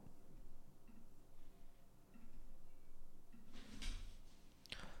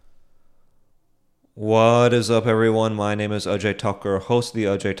What is up, everyone? My name is Ajay Thakkar, host of the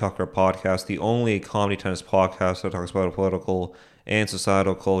Ajay Thakkar podcast, the only comedy tennis podcast that talks about political and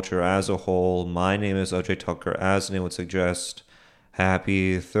societal culture as a whole. My name is Ajay Thakkar, as the name would suggest.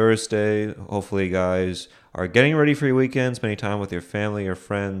 Happy Thursday. Hopefully, you guys are getting ready for your weekend, spending time with your family or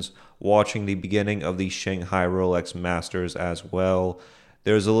friends, watching the beginning of the Shanghai Rolex Masters as well.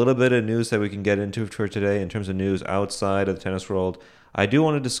 There's a little bit of news that we can get into for today in terms of news outside of the tennis world. I do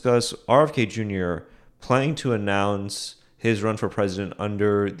want to discuss RFK Jr. planning to announce his run for president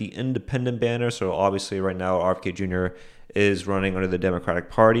under the independent banner. So obviously right now RFK Jr. is running under the Democratic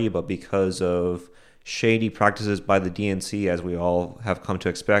Party, but because of shady practices by the DNC, as we all have come to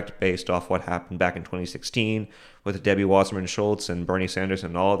expect based off what happened back in 2016 with Debbie Wasserman Schultz and Bernie Sanders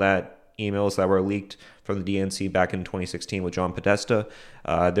and all that emails that were leaked from the DNC back in 2016 with John Podesta.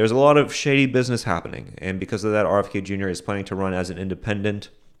 There's a lot of shady business happening, and because of that, RFK Jr. is planning to run as an independent.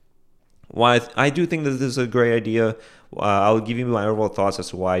 Why I do think that this is a great idea. I'll give you my overall thoughts as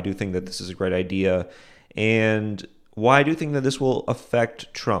to why I do think that this is a great idea, and why I do think that this will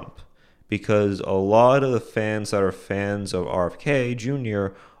affect Trump, because a lot of the fans that are fans of RFK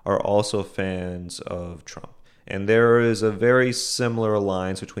Jr. are also fans of Trump. And there is a very similar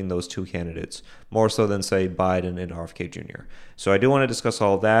alliance between those two candidates, more so than, say, Biden and RFK Jr. So I do want to discuss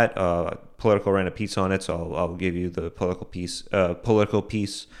all that. Political ran a piece on it, so I'll give you the political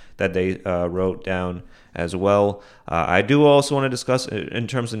piece that they wrote down as well. I do also want to discuss, in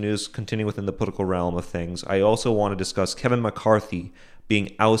terms of news, continuing within the political realm of things, I also want to discuss Kevin McCarthy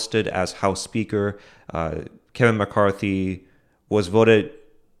being ousted as House Speaker. Kevin McCarthy was voted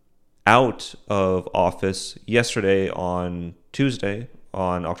out of office yesterday on Tuesday,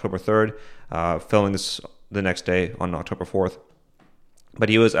 on October 3rd, filming this the next day on October 4th. But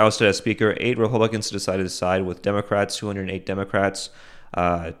he was ousted as Speaker. 8 Republicans decided to side with Democrats, 208 Democrats,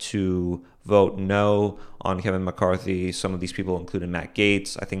 to vote no on Kevin McCarthy. Some of these people included Matt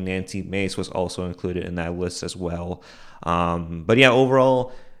Gaetz. I think Nancy Mace was also included in that list as well. But yeah,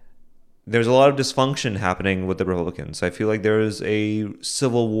 overall, there's a lot of dysfunction happening with the Republicans. I feel like there is a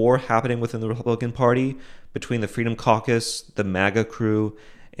civil war happening within the Republican Party between the Freedom Caucus, the MAGA crew,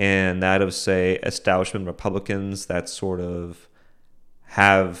 and that of, say, establishment Republicans that sort of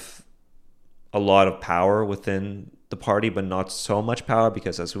have a lot of power within the party, but not so much power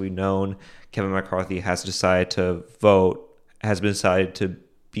because, as we've known, Kevin McCarthy has decided to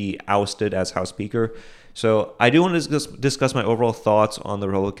be ousted as House Speaker. So I do want to discuss my overall thoughts on the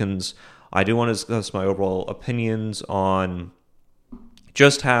Republicans. I do want to discuss my overall opinions on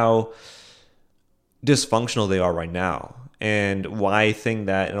just how dysfunctional they are right now, and why I think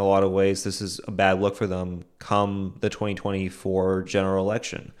that in a lot of ways this is a bad look for them come the 2024 general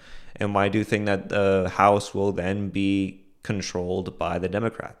election, and why I do think that the House will then be controlled by the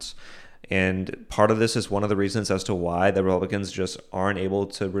Democrats. And part of this is one of the reasons as to why the Republicans just aren't able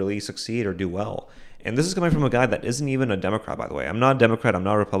to really succeed or do well. And this is coming from a guy that isn't even a Democrat, by the way. I'm not a Democrat, I'm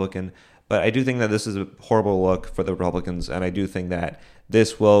not a Republican, but I do think that this is a horrible look for the Republicans, and I do think that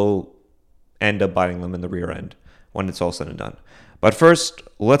this will end up biting them in the rear end when it's all said and done. But first,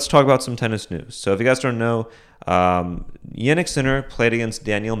 let's talk about some tennis news. So if you guys don't know, Jannik Sinner played against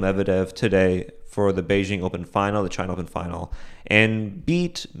Daniil Medvedev today for the Beijing Open final, the China Open final, and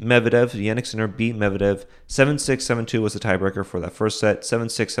beat Medvedev. Jannik Sinner beat Medvedev. 7-6, 7-2 was the tiebreaker for that first set.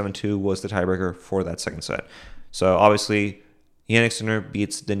 7-6, 7-2 was the tiebreaker for that second set. So obviously, Jannik Sinner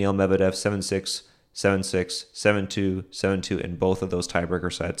beats Daniil Medvedev 7-6, 7-6, 7-2, 7-2 in both of those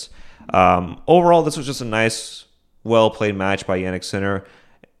tiebreaker sets. Overall, this was just a nice, well-played match by Jannik Sinner.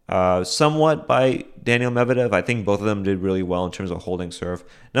 Somewhat by Daniil Medvedev. I think both of them did really well in terms of holding serve.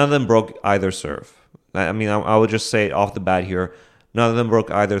 None of them broke either serve. I mean, I would just say it off the bat here. None of them broke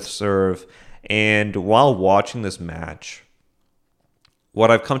either serve. And while watching this match,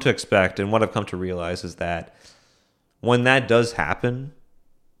 what I've come to expect and what I've come to realize is that when that does happen,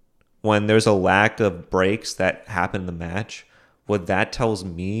 when there's a lack of breaks that happen in the match, what that tells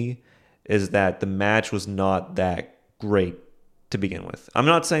me is that the match was not that great to begin with. I'm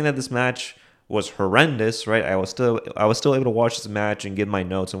not saying that this match was horrendous, right? I was still able to watch this match and give my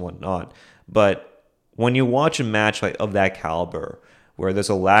notes and whatnot. But when you watch a match like of that caliber, where there's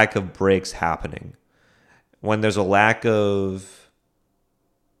a lack of breaks happening, when there's a lack of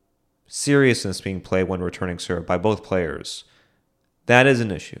seriousness being played when returning serve by both players, that is an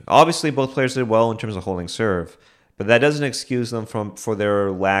issue. Obviously, both players did well in terms of holding serve, but that doesn't excuse them for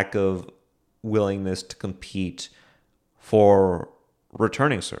their lack of willingness to compete for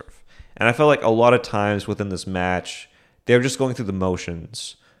returning serve. And I felt like a lot of times within this match, they were just going through the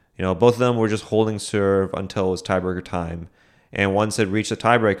motions. You know, both of them were just holding serve until it was tiebreaker time. And once it reached the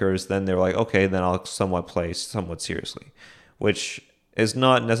tiebreakers, then they were like, okay, then I'll somewhat play somewhat seriously, which is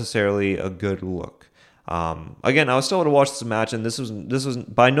not necessarily a good look. Again, I was still able to watch this match, and this was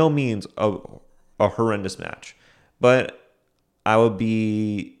by no means a horrendous match, but I would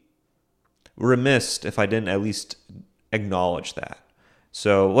be remiss if I didn't at least acknowledge that.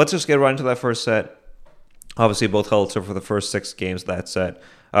 So let's just get right into that first set. Obviously, both held serve for the first 6 games of that set.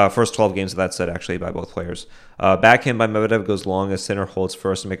 First 12 games of that set, actually, by both players. Backhand by Medvedev goes long as Sinner holds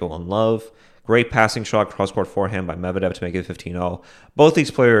first to make it 1-love. Great passing shot, cross-court forehand by Medvedev to make it 15-0. Both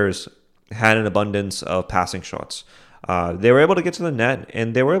these players had an abundance of passing shots. They were able to get to the net,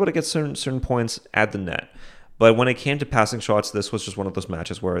 and they were able to get certain points at the net. But when it came to passing shots, this was just one of those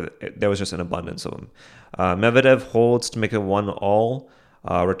matches where there was just an abundance of them. Medvedev holds to make it 1-all.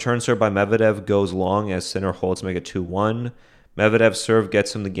 Return serve by Medvedev goes long as Sinner holds to make it 2-1. Medvedev's serve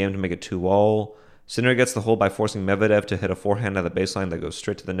gets him the game to make it 2-all. Sinner gets the hold by forcing Medvedev to hit a forehand at the baseline that goes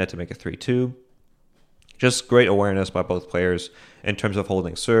straight to the net to make it 3-2. Just great awareness by both players in terms of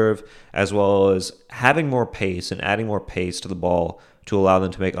holding serve, as well as having more pace and adding more pace to the ball to allow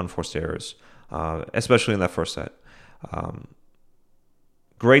them to make unforced errors, especially in that first set.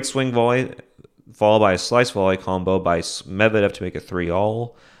 Great swing volley, followed by a slice volley combo by Medvedev to make it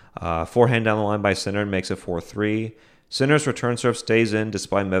 3-all. Forehand down the line by Sinner makes it 4-3. Sinner's return serve stays in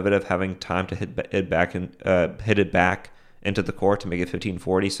despite Medvedev having time to hit it back into the court to make it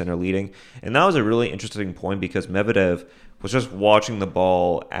 15-40, Sinner leading. And that was a really interesting point because Medvedev was just watching the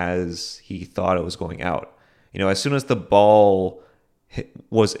ball as he thought it was going out. As soon as the ball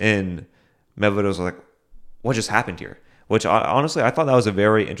was in, Medvedev was like, what just happened here? Which honestly, I thought that was a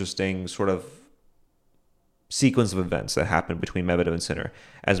very interesting sort of sequence of events that happened between Medvedev and Sinner.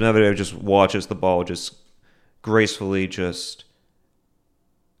 As Medvedev just watches the ball just gracefully just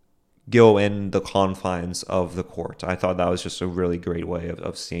go in the confines of the court. I thought that was just a really great way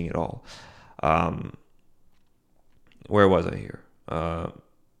of seeing it all. Where was I here?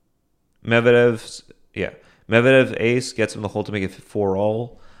 Medvedev ace gets him the hold to make it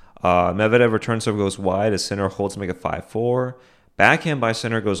 4-all. Medvedev return serve goes wide as Sinner holds to make it 5-4. Backhand by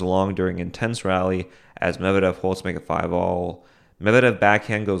Sinner goes long during intense rally as Medvedev holds to make it 5-all. Medvedev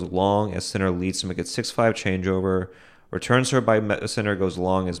backhand goes long as Sinner leads to make it 6-5 changeover. Return serve by Sinner goes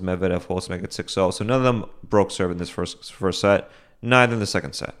long as Medvedev holds to make it 6-0. So none of them broke serve in this first set, neither in the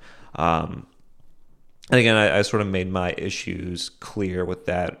second set. And again, I sort of made my issues clear with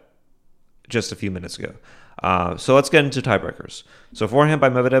that just a few minutes ago. So let's get into tiebreakers. So forehand by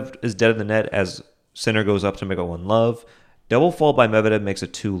Medvedev is dead in the net as Sinner goes up to make it 1-love. Double fault by Medvedev makes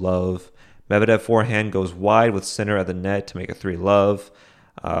it 2-love. Medvedev forehand goes wide with Sinner at the net to make it 3-love.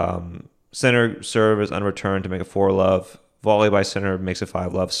 Sinner serve is unreturned to make it 4-love. Volley by Sinner makes it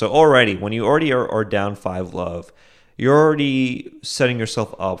 5-love. So already, when you already are down 5-love, you're already setting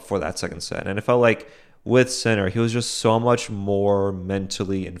yourself up for that second set. And it felt like with Sinner, he was just so much more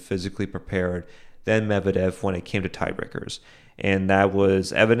mentally and physically prepared than Medvedev when it came to tiebreakers. And that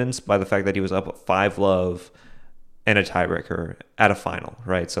was evidenced by the fact that he was up 5-love and a tiebreaker at a final,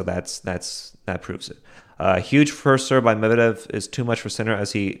 right? So that proves it. Huge first serve by Medvedev is too much for Sinner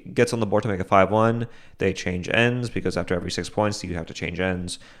as he gets on the board to make a 5-1. They change ends because after every 6 points, you have to change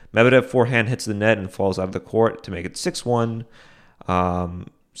ends. Medvedev forehand hits the net and falls out of the court to make it 6-1. Let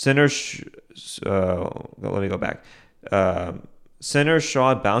me go back. Sinner's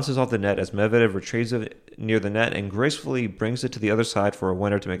shot bounces off the net as Medvedev retrieves it near the net and gracefully brings it to the other side for a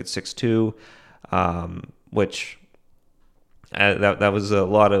winner to make it 6-2, which that was a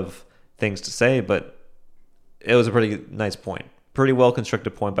lot of things to say, but it was a pretty nice point. Pretty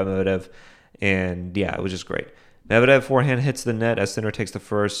well-constructed point by Medvedev, and yeah, it was just great. Medvedev forehand hits the net as Sinner takes the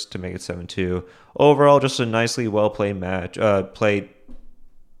first to make it 7-2. Overall, just a nicely well-played match.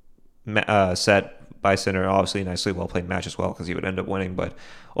 Set by Sinner. Obviously, a nicely well-played match as well because he would end up winning. But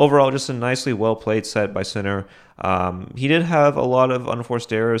overall, just a nicely well-played set by Sinner. He did have a lot of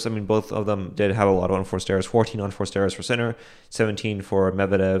unforced errors. I mean, both of them did have a lot of unforced errors. 14 unforced errors for Sinner, 17 for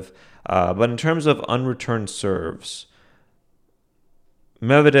Medvedev. But in terms of unreturned serves,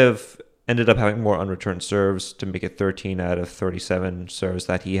 Medvedev ended up having more unreturned serves to make it 13 out of 37 serves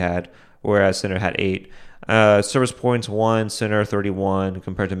that he had, whereas Sinner had 8. Service points 1, Sinner 31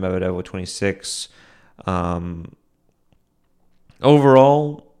 compared to Medvedev with 26.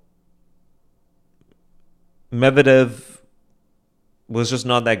 Overall, Medvedev was just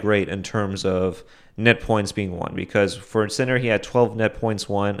not that great in terms of net points being won, because for Sinner, he had 12 net points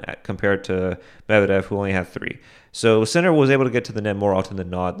won compared to Medvedev, who only had 3. So Sinner was able to get to the net more often than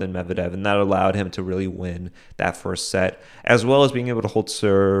not than Medvedev, and that allowed him to really win that first set, as well as being able to hold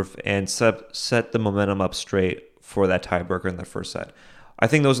serve and set the momentum up straight for that tiebreaker in that first set. I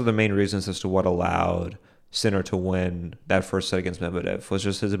think those are the main reasons as to what allowed Sinner to win that first set against Medvedev, was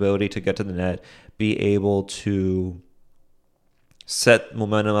just his ability to get to the net, be able to set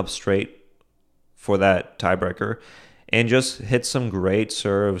momentum up straight for that tiebreaker, and just hit some great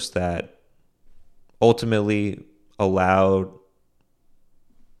serves that ultimately allowed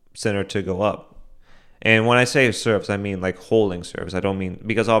Sinner to go up. And when I say serves, I mean like holding serves. I don't mean,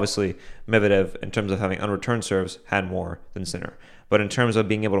 because obviously Medvedev, in terms of having unreturned serves, had more than Sinner. But in terms of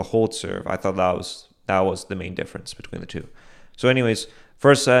being able to hold serve, I thought that was the main difference between the two. So anyways,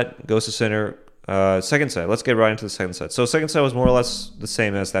 first set goes to Sinner. Second set, let's get right into the second set. So second set was more or less the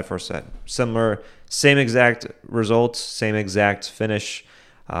same as that first set. Similar, same exact results, same exact finish.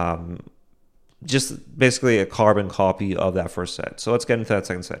 Just basically a carbon copy of that first set. So let's get into that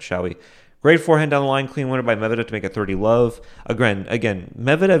second set, shall we? Great forehand down the line, clean winner by Medvedev to make it 30-love. Again,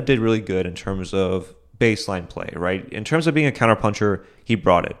 Medvedev did really good in terms of baseline play, right? In terms of being a counterpuncher, he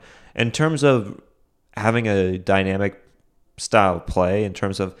brought it. In terms of having a dynamic style of play, in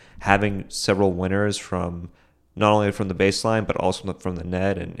terms of having several winners from not only from the baseline, but also from the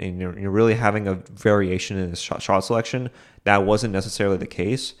net, and you're really having a variation in his shot selection, that wasn't necessarily the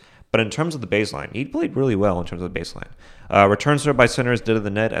case. But in terms of the baseline, he played really well in terms of the baseline. Return serve by Sinner is dead of the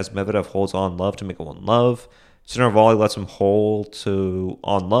net as Medvedev holds on love to make it 1-love. Sinner volley lets him hold to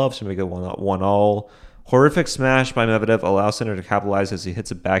on love to make it 1-all. Horrific smash by Medvedev allows Sinner to capitalize as he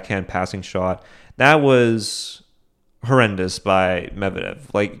hits a backhand passing shot. That was horrendous by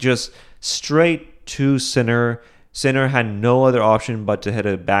Medvedev. Like, just straight to Sinner. Sinner had no other option but to hit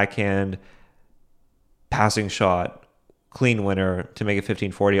a backhand passing shot. Clean winner to make it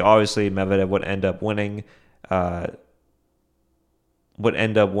 15-40. Obviously, Medvedev would end up winning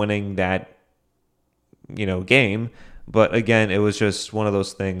that game. But again, it was just one of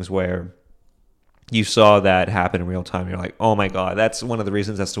those things where you saw that happen in real time. You're like, oh my God, that's one of the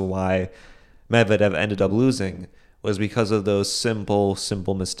reasons as to why Medvedev ended up losing, was because of those simple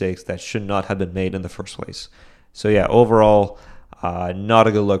mistakes that should not have been made in the first place. So yeah, overall, not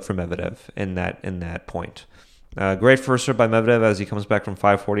a good look for Medvedev in that point. Great first serve by Medvedev as he comes back from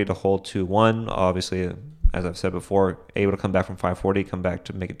 540 to hold 2-1. Obviously, as I've said before, able to come back from 540, come back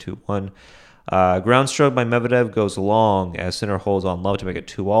to make it 2-1. Ground stroke by Medvedev goes long as Sinner holds on love to make it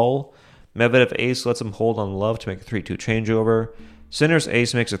 2-all. Medvedev ace lets him hold on love to make a 3-2 changeover. Sinner's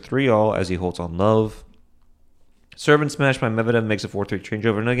ace makes it 3-all as he holds on love. Serve and smash by Medvedev makes a 4-3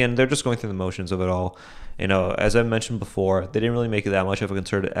 changeover. And again, they're just going through the motions of it all. As I mentioned before, they didn't really make it that much of a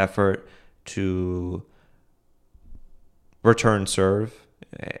concerted effort to return serve,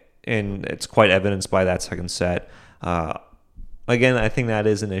 and it's quite evidenced by that second set. Again, I think that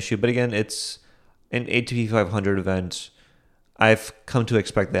is an issue, but again, it's an ATP 500 event. I've come to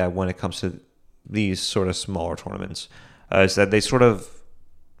expect that when it comes to these sort of smaller tournaments, is that they sort of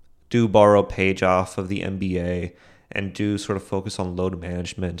do borrow page off of the NBA and do sort of focus on load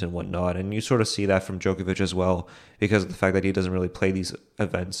management and whatnot, and you sort of see that from Djokovic as well, because of the fact that he doesn't really play these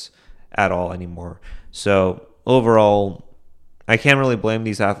events at all anymore. So overall, I can't really blame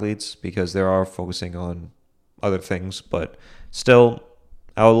these athletes because they are focusing on other things, but still,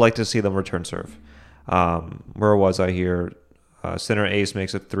 I would like to see them return serve. Where was I here? Sinner ace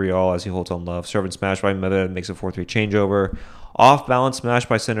makes it 3-all as he holds on love. Serve and smash by Medvedev makes a 4-3 changeover. Off balance smash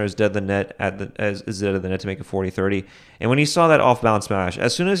by Sinner is dead of the net to make it 40-30. And when you saw that off balance smash,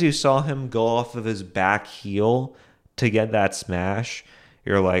 as soon as you saw him go off of his back heel to get that smash,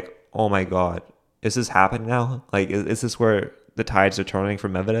 you're like, oh my God, is this happening now? Like, is this where the tides are turning for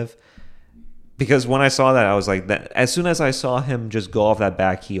Medvedev? Because when I saw that, I was like, that as soon as I saw him just go off that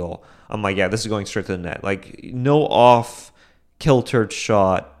back heel, I'm like, yeah, this is going straight to the net. Like, no off kiltered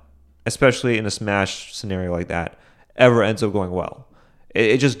shot, especially in a smash scenario like that, ever ends up going well.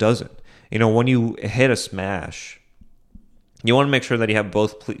 It just doesn't. When you hit a smash, you want to make sure that you have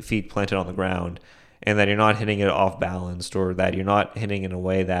both feet planted on the ground and that you're not hitting it off balanced, or that you're not hitting in a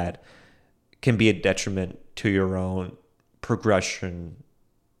way that can be a detriment to your own progression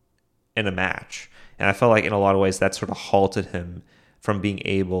in a match. And I felt like in a lot of ways that sort of halted him from being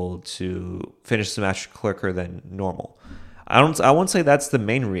able to finish the match quicker than normal. I won't say that's the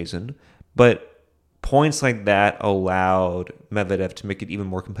main reason, but points like that allowed Medvedev to make it even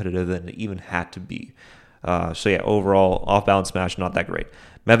more competitive than it even had to be. So yeah, overall, off-balance smash, not that great.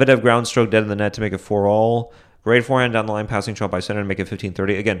 Medvedev ground stroke dead in the net to make it 4-all. Great forehand down the line passing shot by Sinner to make it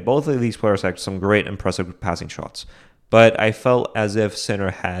 15-30. Again, both of these players had some great, impressive passing shots. But I felt as if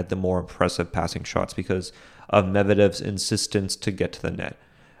Sinner had the more impressive passing shots because of Medvedev's insistence to get to the net.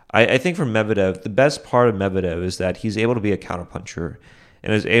 I think for Medvedev, the best part of Medvedev is that he's able to be a counterpuncher.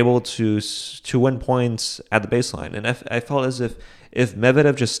 and is able to win points at the baseline. And I felt as if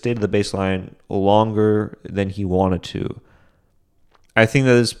Medvedev just stayed at the baseline longer than he wanted to, I think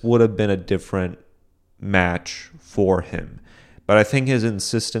that this would have been a different match for him. But I think his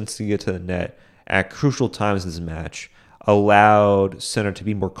insistence to get to the net at crucial times in this match allowed Sinner to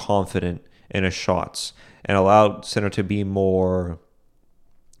be more confident in his shots and allowed Sinner to be more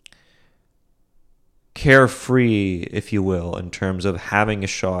carefree, if you will, in terms of having his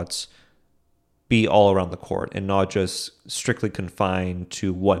shots be all around the court and not just strictly confined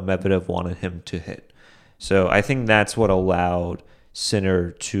to what Medvedev wanted him to hit. So I think that's what allowed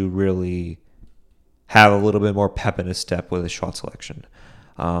Sinner to really have a little bit more pep in his step with his shot selection.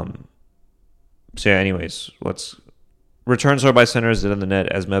 Anyways, return serve by Sinner is in the net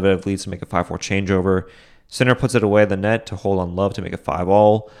as Medvedev leads to make a 5-4 changeover. Sinner puts it away at the net to hold on love to make it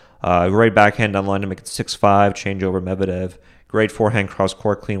 5-all. Great backhand down the line to make it 6-5, changeover Medvedev. Great forehand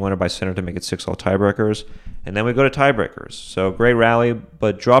cross-court clean winner by Sinner to make it 6-all tiebreakers. And then we go to tiebreakers. So great rally,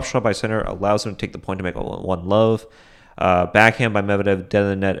 but drop shot by Sinner allows him to take the point to make it 1-love. Backhand by Medvedev dead in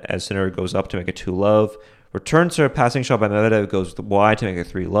the net as Sinner goes up to make it 2-love. Return serve passing shot by Medvedev goes wide to make it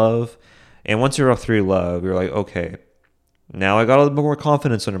 3-love. And once you're up 3-love, you're like, okay, now I got a little bit more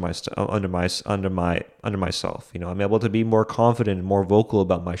confidence under myself. I'm able to be more confident and more vocal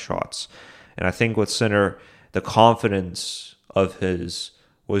about my shots. And I think with Sinner, the confidence of his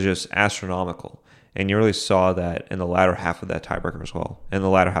was just astronomical. And you really saw that in the latter half of that tiebreaker as well, in the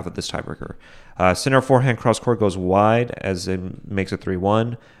latter half of this tiebreaker. Sinner forehand cross-court goes wide as it makes it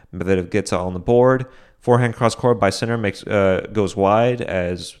 3-1. Medvedev gets it on the board. Forehand cross-court by Sinner goes wide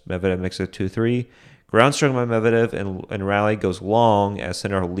as Medvedev makes it 2-3. Ground stroke by Medvedev and rally goes long as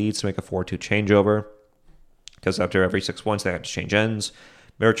Sinner leads to make a 4-2 changeover. Because after every 6 points, they have to change ends.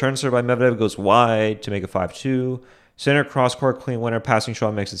 Return serve by Medvedev goes wide to make it 5-2. Sinner cross-court clean winner passing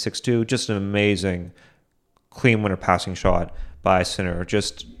shot makes it 6-2. Just an amazing clean winner passing shot by Sinner.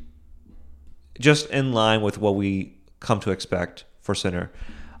 Just in line with what we come to expect for Sinner.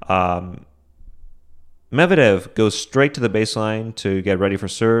 Medvedev goes straight to the baseline to get ready for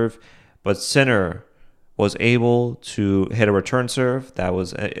serve, but Sinner was able to hit a return serve that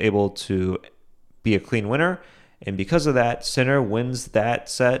was able to be a clean winner. And because of that, Sinner wins that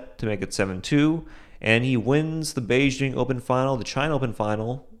set to make it 7-2. And he wins the Beijing Open final, the China Open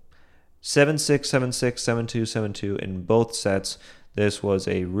final, 7-6, 7-6, 7-2, 7-2 in both sets. This was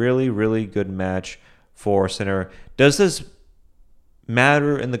a really, really good match for Sinner. Does this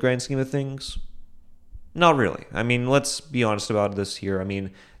matter in the grand scheme of things? Not really. I mean, let's be honest about this here. I mean,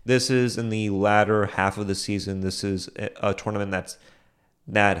 this is in the latter half of the season. This is a tournament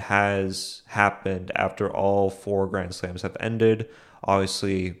that has happened after all 4 Grand Slams have ended.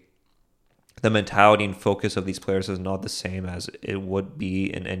 Obviously, the mentality and focus of these players is not the same as it would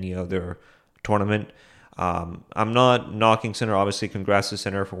be in any other tournament. I'm not knocking Sinner. Obviously, congrats to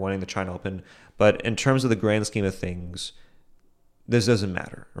Sinner for winning the China Open. But in terms of the grand scheme of things, this doesn't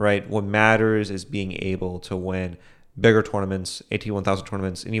matter, right? What matters is being able to win bigger tournaments, AT1000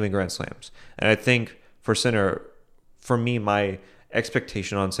 tournaments, and even Grand Slams. And I think for Sinner, for me, my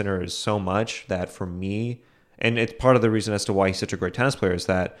expectation on Sinner is so much that for me, and it's part of the reason as to why he's such a great tennis player, is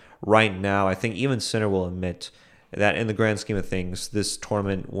that right now, I think even Sinner will admit that in the grand scheme of things, this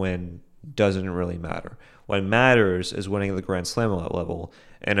tournament win doesn't really matter. What matters is winning at the Grand Slam level.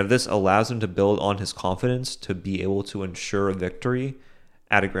 And if this allows him to build on his confidence to be able to ensure a victory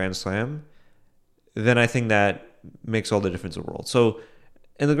at a Grand Slam, then I think that makes all the difference in the world. So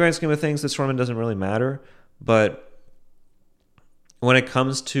in the grand scheme of things, this tournament doesn't really matter. But when it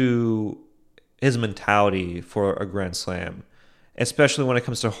comes to his mentality for a Grand Slam, especially when it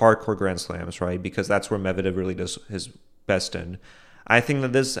comes to hardcore Grand Slams, right? Because that's where Medvedev really does his best in. I think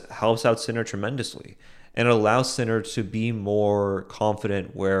that this helps out Sinner tremendously. And it allows Sinner to be more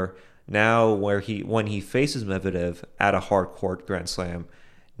confident when he faces Medvedev at a hardcore Grand Slam,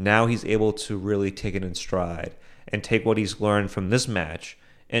 now he's able to really take it in stride and take what he's learned from this match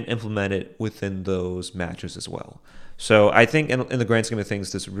and implement it within those matches as well. So I think in the grand scheme of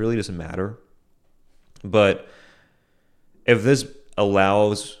things, this really doesn't matter. But if this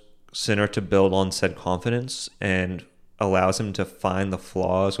allows Sinner to build on said confidence and allows him to find the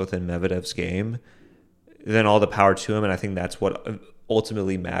flaws within Medvedev's game, then all the power to him. And I think that's what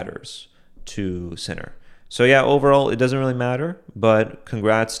ultimately matters to Sinner. So yeah, overall, it doesn't really matter, but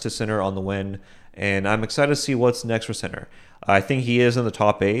congrats to Sinner on the win. And I'm excited to see what's next for Sinner. I think he is in the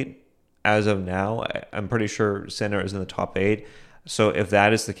top 8 as of now. I'm pretty sure Sinner is in the top 8. So if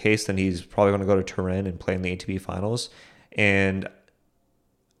that is the case, then he's probably going to go to Turin and play in the ATP finals. And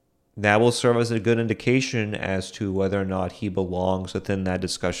that will serve as a good indication as to whether or not he belongs within that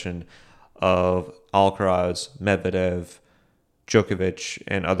discussion of Alcaraz, Medvedev, Djokovic,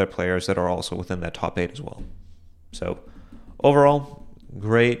 and other players that are also within that top 8 as well. So overall,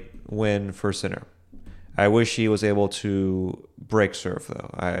 great win for Sinner. I wish he was able to break serve,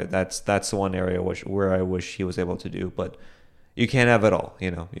 though. That's the one area where I wish he was able to do, but you can't have it all.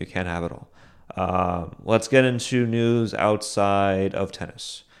 You can't have it all. Let's get into news outside of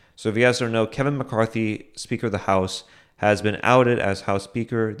tennis. So if you guys don't know, Kevin McCarthy, Speaker of the House, has been outed as House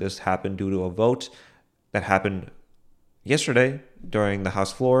Speaker. This happened due to a vote that happened yesterday during the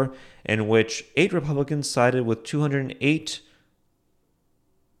House floor, in which 8 Republicans sided with 208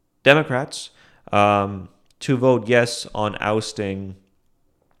 Democrats to vote yes on ousting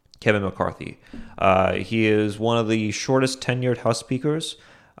Kevin McCarthy. He is one of the shortest tenured House Speakers,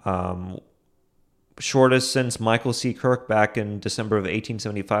 shortest since Michael C. Kirk back in December of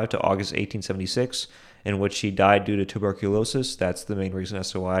 1875 to August 1876, in which he died due to tuberculosis. That's the main reason as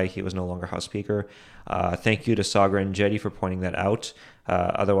to why he was no longer House Speaker. Thank you to Sagar and Jetty for pointing that out.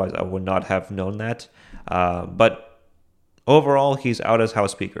 Otherwise, I would not have known that. But overall, he's out as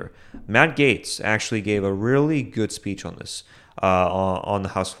House Speaker. Matt Gaetz actually gave a really good speech on this on the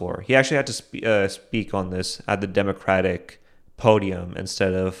House floor. He actually had to speak on this at the Democratic podium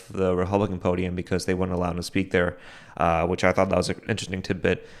instead of the Republican podium because they wouldn't allow him to speak there, which I thought that was an interesting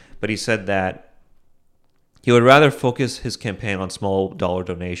tidbit. But he said that he would rather focus his campaign on small dollar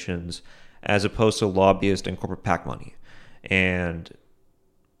donations as opposed to lobbyist and corporate PAC money. And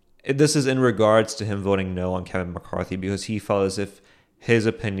this is in regards to him voting no on Kevin McCarthy because he felt as if his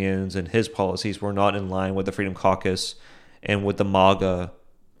opinions and his policies were not in line with the Freedom Caucus and with the MAGA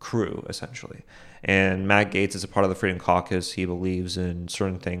crew, essentially. And Matt Gaetz is a part of the Freedom Caucus. He believes in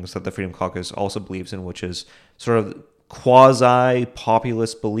certain things that the Freedom Caucus also believes in, which is sort of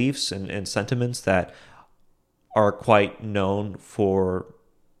quasi-populist beliefs and sentiments that are quite known for,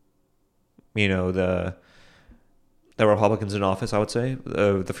 the Republicans in office, I would say,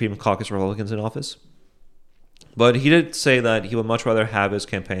 the Freedom Caucus Republicans in office. But he did say that he would much rather have his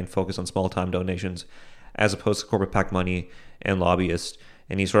campaign focus on small-time donations as opposed to corporate PAC money and lobbyists.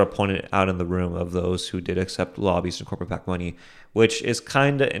 And he sort of pointed out in the room of those who did accept lobbyists and corporate PAC money, which is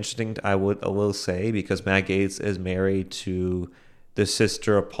kind of interesting, I will say, because Matt Gaetz is married to the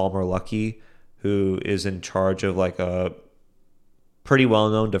sister of Palmer Luckey, who is in charge of like a pretty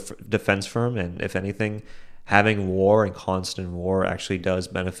well-known defense firm. And if anything, having war and constant war actually does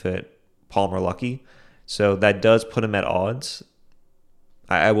benefit Palmer Luckey. So that does put him at odds.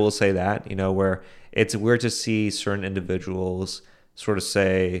 I will say that, where it's weird to see certain individuals sort of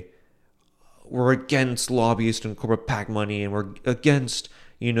say, we're against lobbyists and corporate PAC money, and we're against,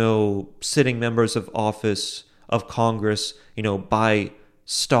 sitting members of office of Congress, buy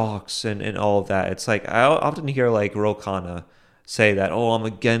stocks and all of that. It's like, I often hear like Ro Khanna say that, I'm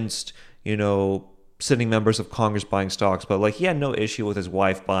against, sitting members of Congress buying stocks, but like he had no issue with his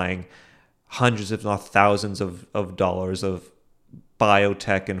wife buying hundreds, if not thousands of dollars of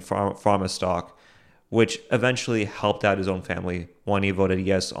biotech and pharma stock, which eventually helped out his own family when he voted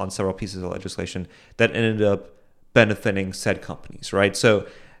yes on several pieces of legislation that ended up benefiting said companies, right? So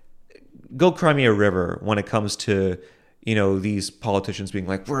go cry me a river when it comes to, these politicians being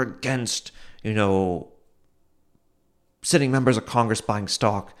like, we're against, sitting members of Congress buying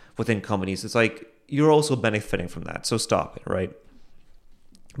stock within companies. It's like, you're also benefiting from that, so stop it, right?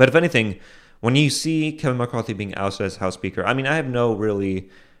 But if anything, when you see Kevin McCarthy being ousted as House Speaker, I have no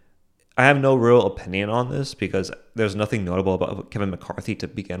real opinion on this because there's nothing notable about Kevin McCarthy to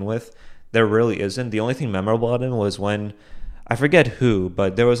begin with. There really isn't. The only thing memorable about him was when, I forget who,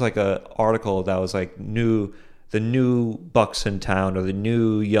 but there was like a article that was like the new bucks in town or the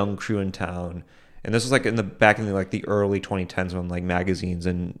new young crew in town. And this was like back in the early 2010s when like magazines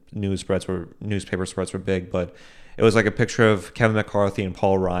and newspaper spreads were big, but it was like a picture of Kevin McCarthy and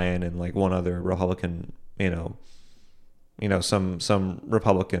Paul Ryan and like one other Republican, some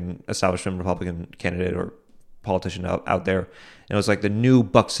Republican establishment Republican candidate or politician out there. And it was like the new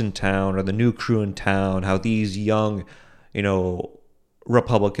bucks in town or the new crew in town, how these young,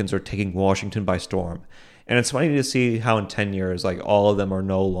 Republicans are taking Washington by storm. And it's funny to see how in 10 years, like all of them are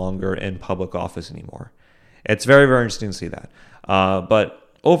no longer in public office anymore. It's very, very interesting to see that.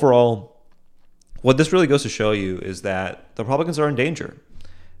 But overall, what this really goes to show you is that the Republicans are in danger.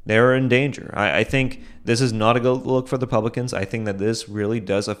 They're in danger. I think this is not a good look for the Republicans. I think that this really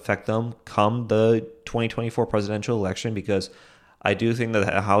does affect them come the 2024 presidential election because I do think that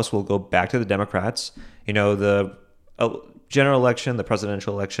the House will go back to the Democrats. The general election, the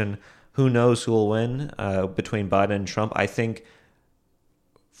presidential election, who knows who will win between Biden and Trump. I think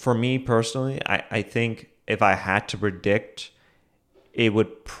for me personally, I think if I had to predict, it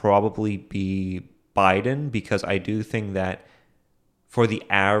would probably be Biden, because I do think that for the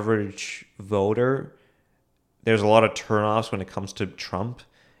average voter, there's a lot of turnoffs when it comes to Trump.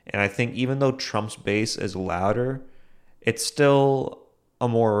 And I think even though Trump's base is louder, it's still a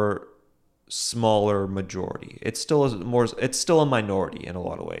more smaller majority. It's still a minority in a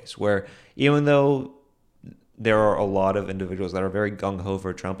lot of ways, where even though there are a lot of individuals that are very gung-ho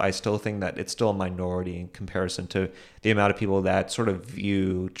for Trump, I still think that it's still a minority in comparison to the amount of people that sort of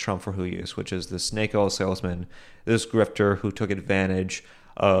view Trump for who he is, which is this snake oil salesman, this grifter who took advantage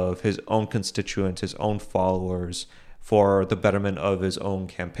of his own constituents, his own followers, for the betterment of his own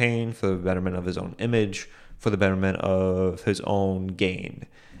campaign, for the betterment of his own image, for the betterment of his own gain.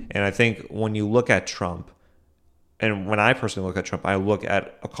 And I think when you look at Trump, and when I personally look at Trump, I look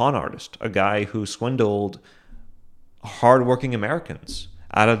at a con artist, a guy who swindled hardworking Americans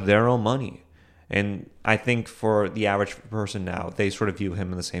out of their own money. And I think for the average person now, they sort of view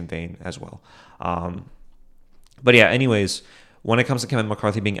him in the same vein as well. But yeah, anyways, when it comes to Kevin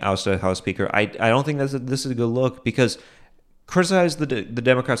McCarthy being ousted as House Speaker, I don't think this is a good look, because criticize the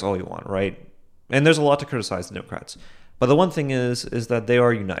Democrats all you want, right? And there's a lot to criticize the Democrats. But the one thing is that they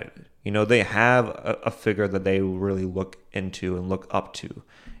are united. They have a figure that they really look into and look up to.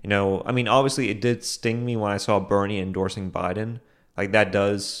 I mean, obviously it did sting me when I saw Bernie endorsing Biden. Like that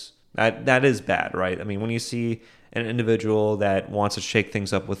is bad, right? I mean, when you see an individual that wants to shake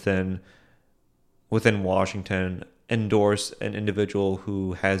things up within Washington endorse an individual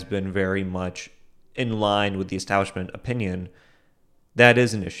who has been very much in line with the establishment opinion, that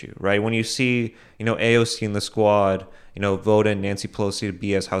is an issue, right? When you see, AOC and the squad, vote in Nancy Pelosi to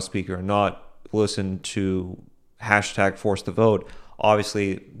be as House Speaker and not listen to #force the vote,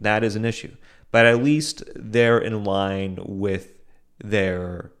 obviously that is an issue. But at least they're in line with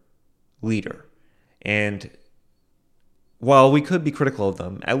their leader. And while we could be critical of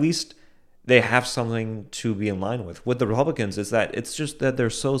them, at least they have something to be in line with. With the Republicans, is that it's just that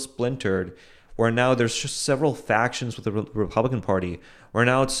they're so splintered, where now there's just several factions with the Republican Party, where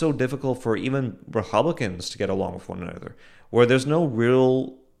now it's so difficult for even Republicans to get along with one another, where there's no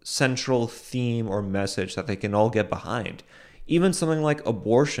real central theme or message that they can all get behind. Even something like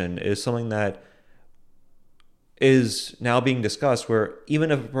abortion is something that is now being discussed, where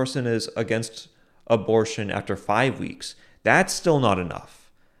even if a person is against abortion after 5 weeks, that's still not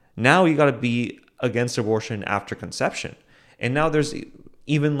enough. Now you got to be against abortion after conception. And now there's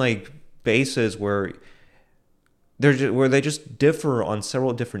even like bases where they just differ on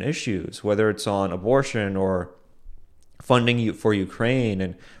several different issues, whether it's on abortion or funding for Ukraine.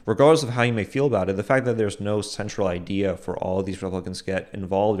 And regardless of how you may feel about it, the fact that there's no central idea for all these Republicans to get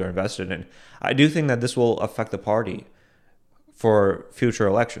involved or invested in, I do think that this will affect the party for future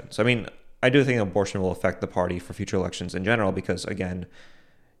elections. I mean, I do think abortion will affect the party for future elections in general, because again,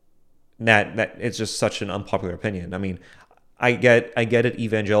 that it's just such an unpopular opinion. I mean, I get it.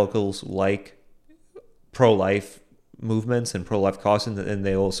 Evangelicals like pro-life movements and pro-life causes, and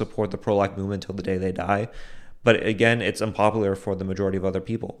they will support the pro-life movement till the day they die. But again, it's unpopular for the majority of other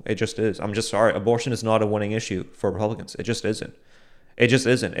people. It just is. I'm just sorry. Abortion is not a winning issue for Republicans. It just isn't. It just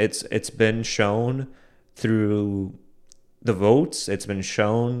isn't. It's been shown through the votes. It's been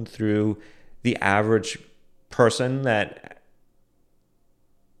shown through the average person that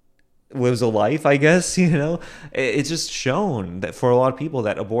lives a life, I guess. It's just shown that for a lot of people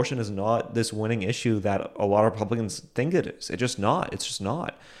that abortion is not this winning issue that a lot of Republicans think it is. It's just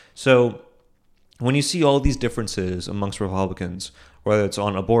not. So when you see all these differences amongst Republicans, whether it's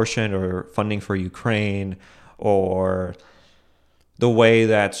on abortion or funding for Ukraine, or the way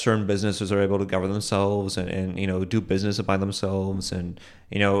that certain businesses are able to govern themselves and do business by themselves, and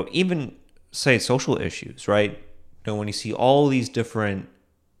even say social issues, right? When you see all these different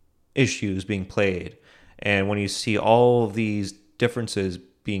issues being played, and when you see all of these differences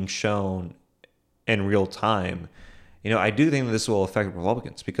being shown in real time, I do think that this will affect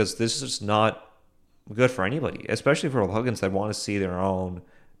Republicans, because this is not good for anybody, especially for Republicans that want to see their own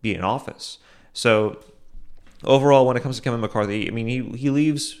be in office. So overall, when it comes to Kevin McCarthy, I mean, he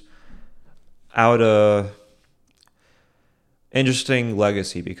leaves out a interesting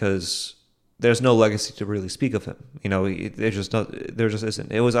legacy, because there's no legacy to really speak of him. There just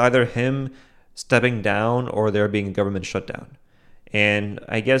isn't. It was either him stepping down or there being a government shutdown. And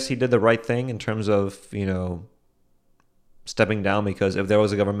I guess he did the right thing in terms of, stepping down, because if there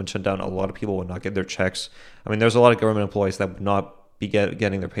was a government shutdown, a lot of people would not get their checks. I mean, there's a lot of government employees that would not be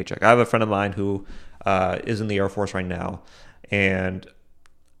getting their paycheck. I have a friend of mine who is in the Air Force right now, and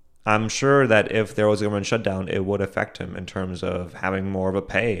I'm sure that if there was a government shutdown, it would affect him in terms of having more of a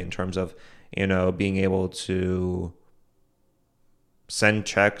pay, in terms of, being able to send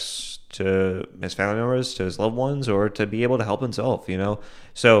checks to his family members, to his loved ones, or to be able to help himself.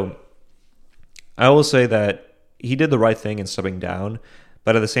 So I will say that he did the right thing in stepping down,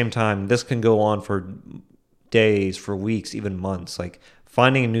 but at the same time, this can go on for days, for weeks, even months. Like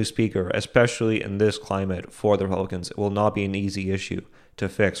finding a new speaker, especially in this climate for the Republicans, it will not be an easy issue to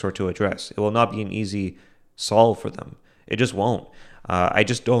fix or to address. It will not be an easy solve for them. It just won't. I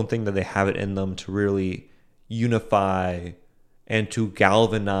just don't think that they have it in them to really unify and to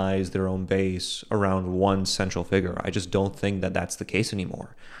galvanize their own base around one central figure. I just don't think that that's the case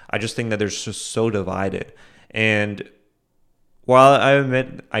anymore. I just think that they're just so divided. And while I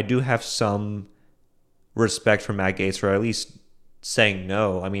admit I do have some respect for Matt Gaetz for at least saying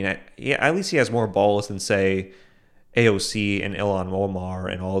no, I mean, at least he has more balls than, say, AOC and Ilhan Omar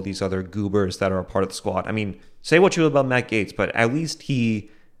and all these other goobers that are a part of the squad. I mean, say what you will about Matt Gaetz, but at least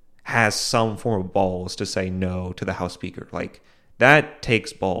he has some form of balls to say no to the House Speaker. Like, that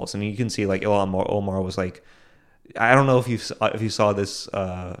takes balls. And you can see, like, Ilhan Omar was like, I don't know if you saw this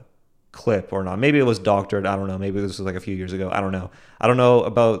clip or not. Maybe it was doctored. I don't know. Maybe this was like a few years ago. I don't know. I don't know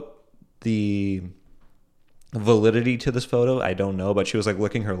about the validity to this photo. I don't know. But she was like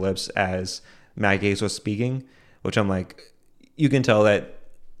licking her lips as Matt Gaetz was speaking, which I'm like, you can tell that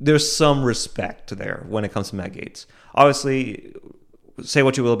there's some respect there when it comes to Matt Gaetz. Obviously, say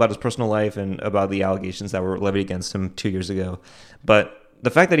what you will about his personal life and about the allegations that were levied against him 2 years ago, but the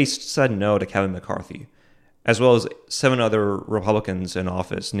fact that he said no to Kevin McCarthy, as well as 7 other Republicans in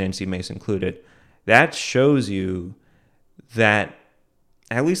office, Nancy Mace included, that shows you that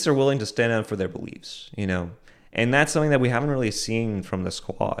at least they're willing to stand up for their beliefs, and that's something that we haven't really seen from the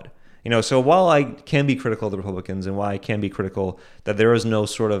squad. So while I can be critical of the Republicans and while I can be critical that there is no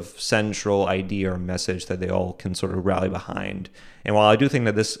sort of central idea or message that they all can sort of rally behind, and while I do think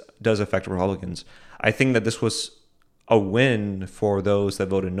that this does affect Republicans, I think that this was a win for those that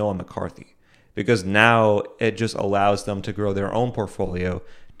voted no on McCarthy, because now it just allows them to grow their own portfolio,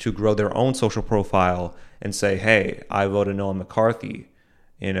 to grow their own social profile and say, hey, I voted no on McCarthy.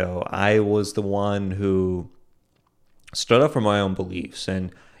 I was the one who stood up for my own beliefs,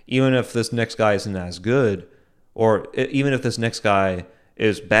 and even if this next guy isn't as good, or even if this next guy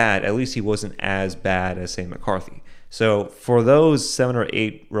is bad, at least he wasn't as bad as, say, McCarthy. So for those 7 or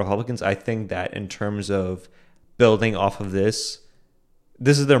 8 Republicans, I think that in terms of building off of this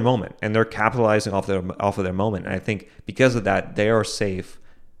is their moment, and they're capitalizing off of their moment. And I think because of that, they are safe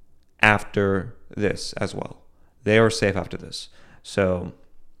after this as well. They are safe after this. So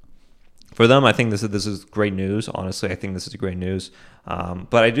for them, I think this is great news. Honestly, I think this is great news.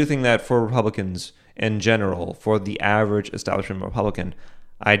 But I do think that for Republicans in general, for the average establishment Republican,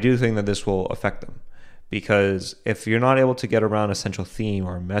 I do think that this will affect them. Because if you're not able to get around a central theme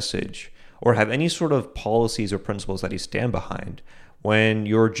or a message, or have any sort of policies or principles that you stand behind, when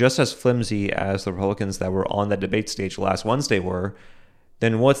you're just as flimsy as the Republicans that were on that debate stage last Wednesday were,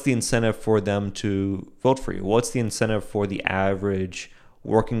 then what's the incentive for them to vote for you? What's the incentive for the average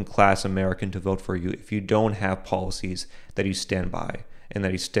working class American to vote for you if you don't have policies that you stand by and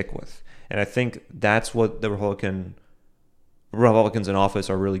that you stick with? And I think that's what the Republicans in office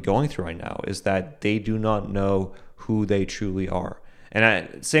are really going through right now, is that they do not know who they truly are.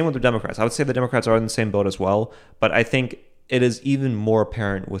 And same with the Democrats. I would say the Democrats are in the same boat as well, but I think it is even more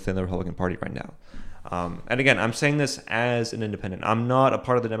apparent within the Republican Party right now. And again, I'm saying this as an independent. I'm not a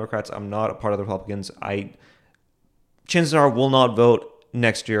part of the Democrats. I'm not a part of the Republicans. Chances are will not vote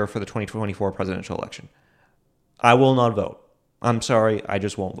next year for the 2024 presidential election. I will not vote. I'm sorry, I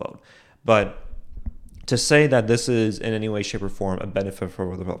just won't vote. But to say that this is in any way, shape, or form a benefit for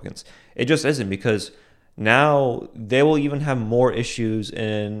the Republicans, it just isn't, because now they will even have more issues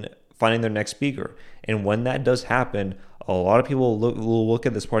in finding their next speaker. And when that does happen, a lot of people will look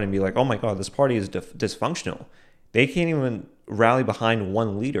at this party and be like, oh my God, this party is dysfunctional. They can't even rally behind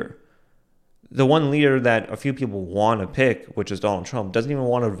one leader. The one leader that a few people want to pick, which is Donald Trump, doesn't even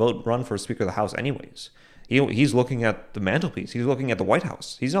want to run for Speaker of the House anyways. He's looking at the mantelpiece. He's looking at the White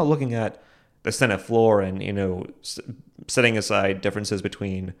House. He's not looking at the Senate floor and, setting aside differences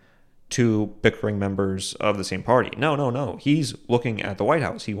between 2 bickering members of the same party. No. He's looking at the White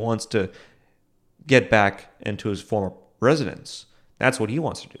House. He wants to get back into his former residence. That's what he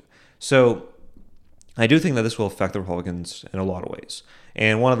wants to do. So I do think that this will affect the Republicans in a lot of ways.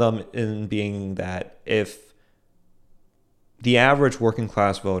 And one of them in being that if the average working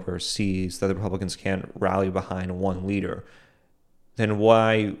class voter sees that the Republicans can't rally behind one leader, then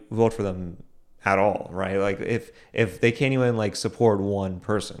why vote for them at all, right? Like if they can't even support one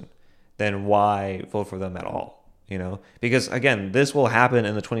person, then why vote for them at all? Because again, this will happen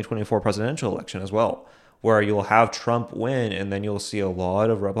in the 2024 presidential election as well, where you'll have Trump win, and then you'll see a lot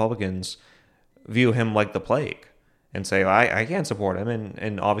of Republicans view him like the plague and say, I can't support him.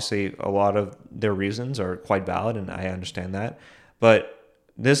 And obviously a lot of their reasons are quite valid, and I understand that. But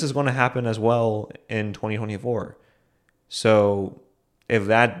this is going to happen as well in 2024. So if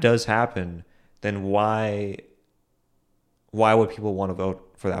that does happen, then why would people want to vote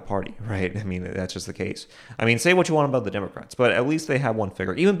for that party, right? I mean, that's just the case. I mean, say what you want about the Democrats, but at least they have one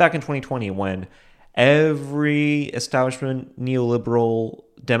figure. Even back in 2020, when every establishment neoliberal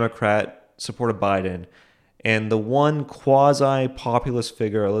Democrat supported Biden, and the one quasi-populist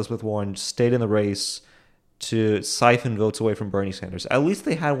figure, Elizabeth Warren, stayed in the race to siphon votes away from Bernie Sanders. At least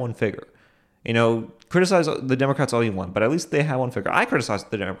they had one figure. Criticize the Democrats all you want, but at least they had one figure. I criticized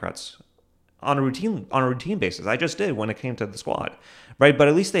the Democrats on a routine basis. I just did when it came to the squad, right? But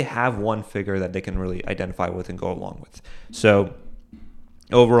at least they have one figure that they can really identify with and go along with. So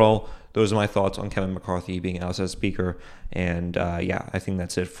overall, those are my thoughts on Kevin McCarthy being ousted as speaker. And I think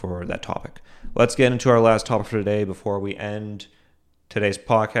that's it for that topic. Let's get into our last topic for today before we end today's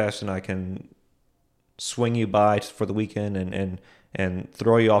podcast, and I can swing you by for the weekend and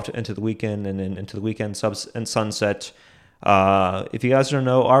throw you off into the weekend and into the weekend and sunset. If you guys don't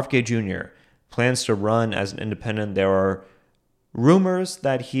know, RFK Jr. plans to run as an independent. There are rumors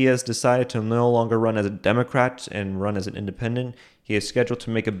that he has decided to no longer run as a Democrat and run as an independent. He is scheduled to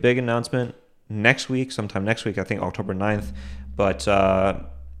make a big announcement sometime next week, I think October 9th. But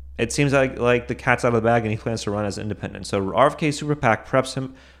it seems like the cat's out of the bag, and he plans to run as an independent. So RFK Super PAC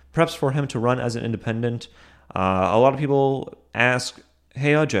preps for him to run as an independent. A lot of people ask,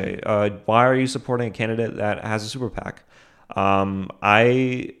 hey, Ajay, why are you supporting a candidate that has a super PAC?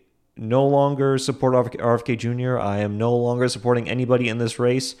 I no longer support RFK Jr. I am no longer supporting anybody in this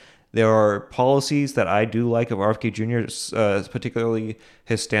race. There are policies that I do like of RFK Jr., particularly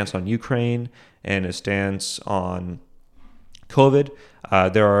his stance on Ukraine and his stance on COVID.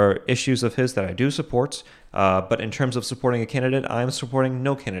 There are issues of his that I do support. But in terms of supporting a candidate, I'm supporting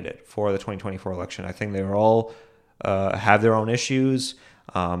no candidate for the 2024 election. I think they all have their own issues.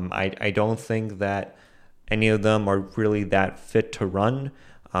 I don't think that any of them are really that fit to run.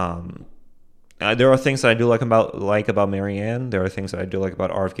 There are things that I do like about Marianne. There are things that I do like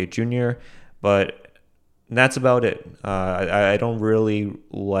about RFK Jr., but that's about it. I don't really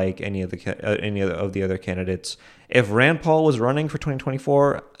like any of the other candidates. If Rand Paul was running for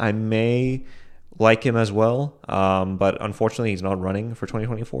 2024, I may like him as well, but unfortunately he's not running for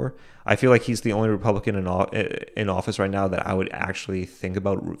 2024. I feel like he's the only Republican in office right now that I would actually think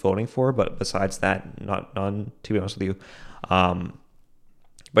about voting for, but besides that, none, to be honest with you.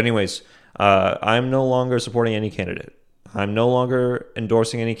 But anyways, I'm no longer supporting any candidate. I'm no longer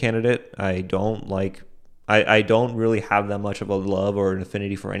endorsing any candidate. I don't really have that much of a love or an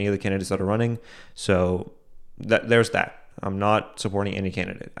affinity for any of the candidates that are running, so there's that. I'm not supporting any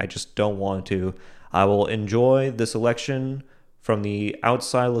candidate. I just don't want to. I will enjoy this election from the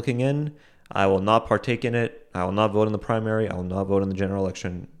outside looking in. I will not partake in it. I will not vote in the primary. I will not vote in the general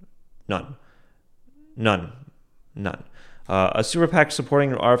election. None. A super PAC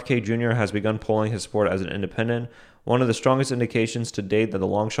supporting RFK Jr. has begun polling his support as an independent, one of the strongest indications to date that the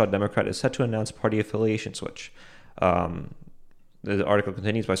long-shot Democrat is set to announce a party affiliation switch. The article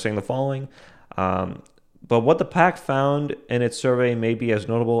continues by saying the following. But what the PAC found in its survey may be as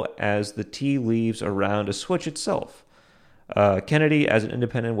notable as the tea leaves around a switch itself. Kennedy, as an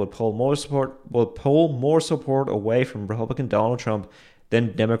independent, would pull more support away from Republican Donald Trump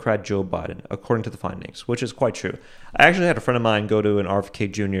than Democrat Joe Biden, according to the findings, which is quite true. I actually had a friend of mine go to an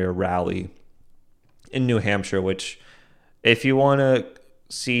RFK Jr. rally in New Hampshire, which, if you want to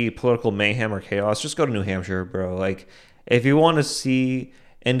see political mayhem or chaos, just go to New Hampshire, bro. Like, if you want to see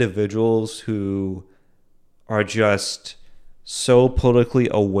individuals who are just so politically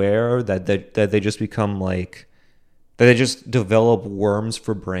aware that they just become like, that they just develop worms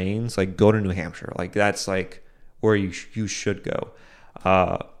for brains, like, go to New Hampshire. Like, that's like where you should go.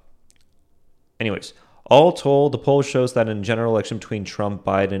 Anyways, all told, the poll shows that in a general election between Trump,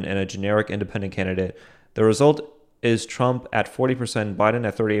 Biden, and a generic independent candidate, the result is Trump at 40%, Biden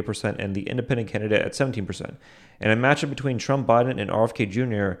at 38%, and the independent candidate at 17%. In a matchup between Trump, Biden, and RFK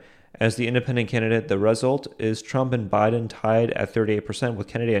Jr., as the independent candidate, the result is Trump and Biden tied at 38%, with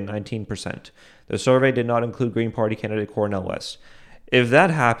Kennedy at 19%. The survey did not include Green Party candidate Cornel West. If that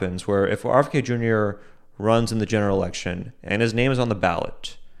happens, if RFK Jr. runs in the general election and his name is on the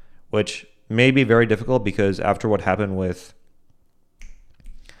ballot, which may be very difficult because after what happened with,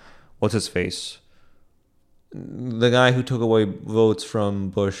 what's his face? the guy who took away votes from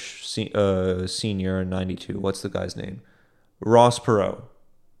Bush Senior in '92. What's the guy's name? Ross Perot.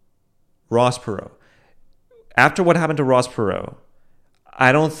 Ross Perot. After what happened to Ross Perot,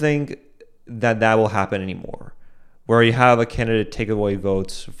 I don't think that will happen anymore, where you have a candidate take away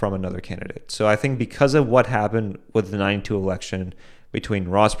votes from another candidate. So I think because of what happened with the '92 election between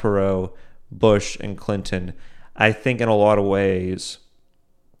Ross Perot, Bush, and Clinton, I think in a lot of ways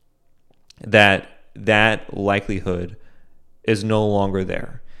that likelihood is no longer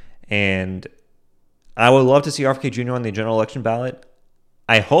there. And I would love to see RFK Jr. on the general election ballot.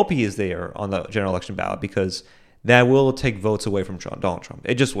 I hope he is there on the general election ballot because that will take votes away from Donald Trump.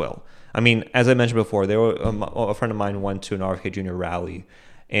 It just will. I mean, as I mentioned before, a friend of mine went to an RFK Jr. rally,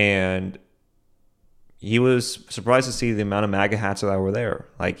 and he was surprised to see the amount of MAGA hats that were there.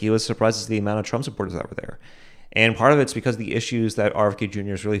 Like, he was surprised to see the amount of Trump supporters that were there. And part of it's because the issues that RFK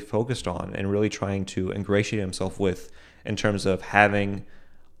Jr. is really focused on and really trying to ingratiate himself with in terms of having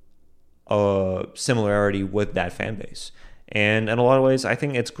a similarity with that fan base. And in a lot of ways, I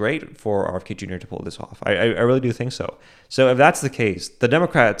think it's great for RFK Jr. to pull this off. I really do think so. So if that's the case, the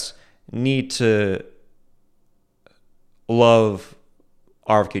Democrats need to love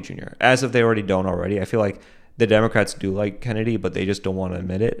RFK Jr. as if they already don't already. I feel like the Democrats do like Kennedy, but they just don't want to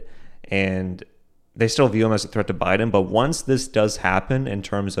admit it. And they still view him as a threat to Biden. But once this does happen in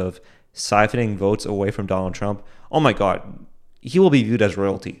terms of siphoning votes away from Donald Trump, oh my God, he will be viewed as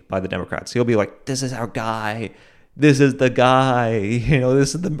royalty by the Democrats. He'll be like, this is our guy. This is the guy,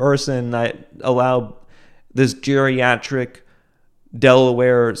 this is the person that allowed this geriatric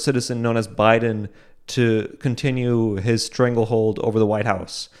Delaware citizen known as Biden to continue his stranglehold over the White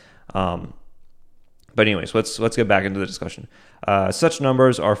House. But anyways, let's get back into the discussion. Such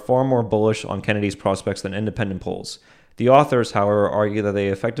numbers are far more bullish on Kennedy's prospects than independent polls. The authors, however, argue that they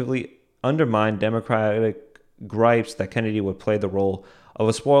effectively undermine Democratic gripes that Kennedy would play the role of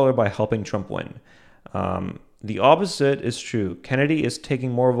a spoiler by helping Trump win. The opposite is true. Kennedy is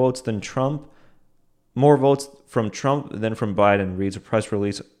taking more votes from Trump than from Biden, reads a press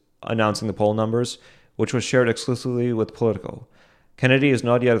release announcing the poll numbers, which was shared exclusively with Politico. Kennedy is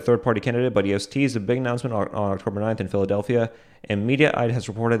not yet a third-party candidate, but he has teased a big announcement on October 9th in Philadelphia, and Mediaite has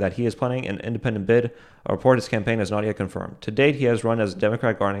reported that he is planning an independent bid. A report his campaign is not yet confirmed. To date, he has run as a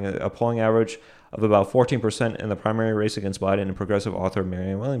Democrat, garnering a polling average of about 14% in the primary race against Biden and progressive author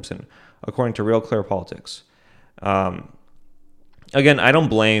Marianne Williamson, according to Real Clear Politics. Again, I don't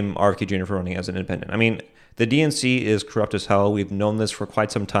blame RFK Jr. for running as an independent. I mean, the DNC is corrupt as hell. We've known this for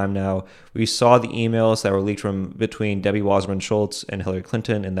quite some time now. We saw the emails that were leaked between Debbie Wasserman Schultz and Hillary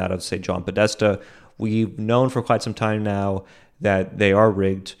Clinton and that of, say, John Podesta. We've known for quite some time now that they are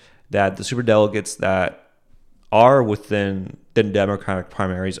rigged, that the superdelegates that are within the Democratic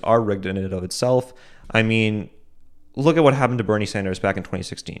primaries are rigged in and of itself. I mean, look at what happened to Bernie Sanders back in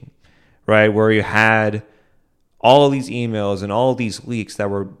 2016, right? Where you had all of these emails and all of these leaks that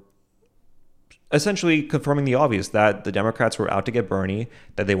were essentially confirming the obvious, that the Democrats were out to get Bernie,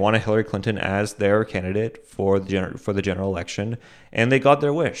 that they wanted Hillary Clinton as their candidate for the general election, and they got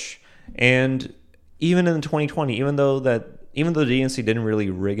their wish. And even in 2020, even though the DNC didn't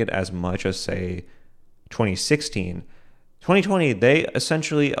really rig it as much as, say, 2020, they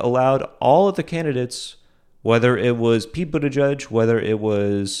essentially allowed all of the candidates, whether it was Pete Buttigieg, whether it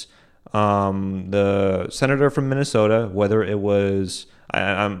was the senator from Minnesota, whether it was,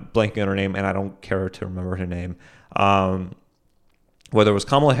 I'm blanking on her name and I don't care to remember her name, whether it was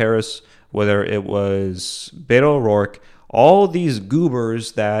Kamala Harris, whether it was Beto O'Rourke, all these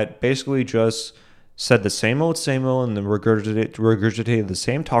goobers that basically just said the same old, and then regurgitated the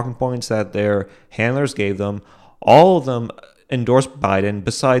same talking points that their handlers gave them. All of them endorsed Biden,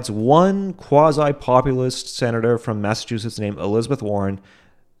 besides one quasi-populist senator from Massachusetts named Elizabeth Warren,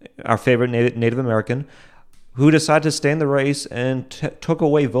 our favorite Native American, who decided to stay in the race and took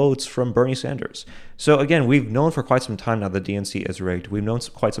away votes from Bernie Sanders. So again, we've known for quite some time now the DNC is rigged. We've known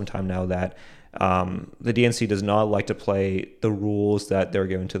quite some time now that the DNC does not like to play the rules that they're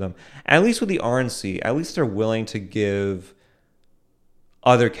given to them. At least with the RNC, at least they're willing to give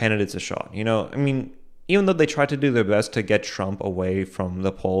other candidates a shot. I mean, even though they tried to do their best to get Trump away from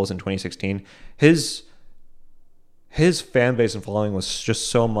the polls in 2016, his fan base and following was just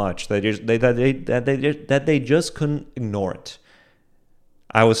so much that they just couldn't ignore it.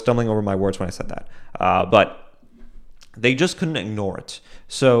 I was stumbling over my words when I said that, but they just couldn't ignore it.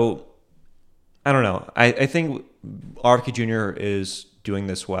 So I don't know. I think RFK Jr. is doing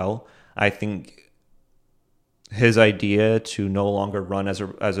this well. I think his idea to no longer run as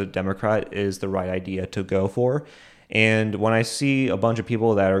a Democrat is the right idea to go for. And when I see a bunch of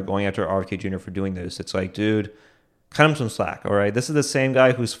people that are going after RFK Jr. for doing this, it's like, dude, cut him some slack, all right? This is the same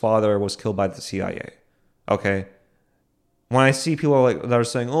guy whose father was killed by the CIA, okay? When I see people that are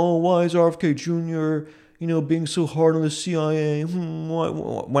saying, oh, why is RFK Jr., being so hard on the CIA?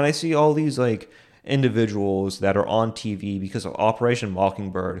 When I see all these, individuals that are on TV because of Operation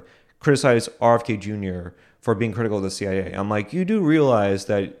Mockingbird criticize RFK Jr. for being critical of the CIA, I'm like, you do realize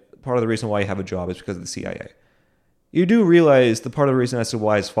that part of the reason why you have a job is because of the CIA. You do realize the part of the reason as to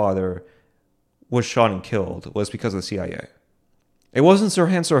why his father was shot and killed was because of the CIA. It wasn't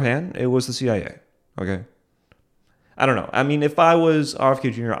Sirhan, it was the CIA, okay? I don't know. I mean, if I was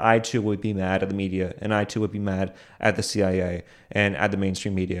RFK Jr., I too would be mad at the media, and I too would be mad at the CIA and at the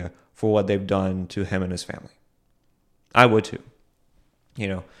mainstream media for what they've done to him and his family. I would too.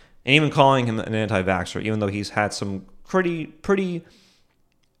 And even calling him an anti-vaxxer, even though he's had some pretty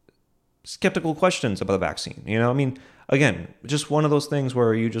skeptical questions about the vaccine. I mean, again, just one of those things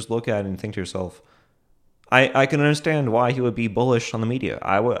where you just look at it and think to yourself, I can understand why he would be bullish on the media.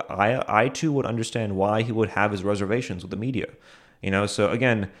 I too would understand why he would have his reservations with the media. So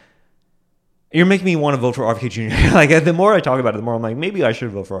again, you're making me want to vote for RFK Jr. The more I talk about it, the more I'm like, maybe I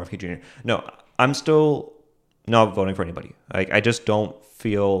should vote for RFK Jr. No, I'm still not voting for anybody. I just don't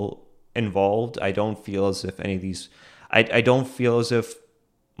feel involved. I don't feel as if any of these, I don't feel as if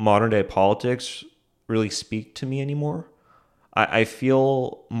modern day politics really speak to me anymore. I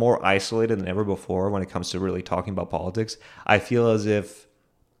feel more isolated than ever before when it comes to really talking about politics. I feel as if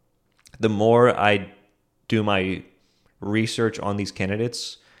the more I do my research on these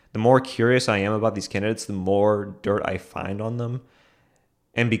candidates, the more curious I am about these candidates, the more dirt I find on them.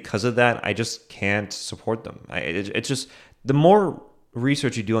 And because of that, I just can't support them. It's just, the more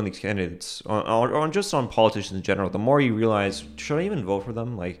research you do on these candidates, or just on politicians in general, the more you realize, should I even vote for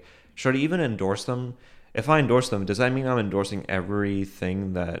them? Should I even endorse them? If I endorse them, does that mean I'm endorsing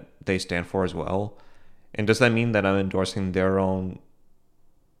everything that they stand for as well? And does that mean that I'm endorsing their own?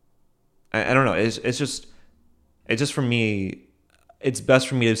 I don't know. It's just for me, it's best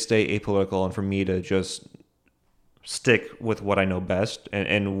for me to stay apolitical and for me to just stick with what I know best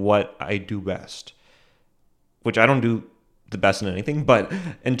and what I do best, which I don't do the best in anything. But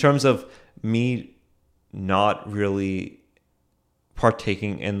in terms of me not really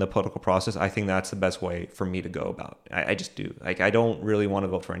partaking in the political process, I think that's the best way for me to go about. I just do. I don't really want to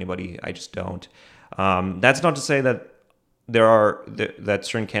vote for anybody. I just don't. That's not to say that that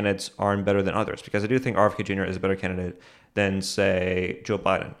certain candidates aren't better than others, because I do think RFK Jr. is a better candidate than, say, Joe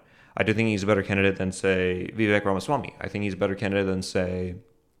Biden. I do think he's a better candidate than, say, Vivek Ramaswamy. I think he's a better candidate than, say,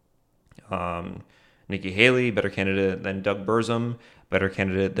 Nikki Haley, better candidate than Doug Burgum, better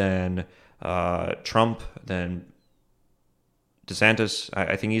candidate than Trump, than DeSantis.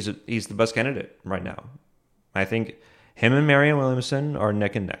 I think he's the best candidate right now. I think him and Marianne Williamson are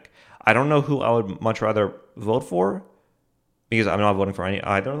neck and neck. I don't know who I would much rather vote for, because I'm not voting for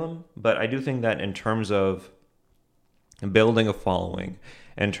either of them. But I do think that in terms of building a following,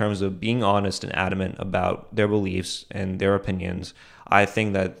 in terms of being honest and adamant about their beliefs and their opinions, I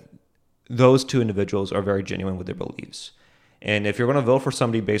think that those two individuals are very genuine with their beliefs. And if you're going to vote for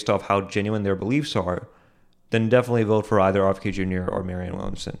somebody based off how genuine their beliefs are, then definitely vote for either RFK Jr. or Marianne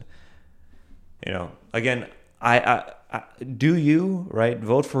Williamson. Again, I do you, right?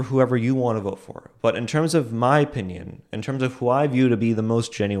 Vote for whoever you want to vote for. But in terms of my opinion, in terms of who I view to be the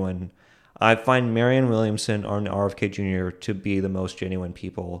most genuine, I find Marianne Williamson or RFK Jr. to be the most genuine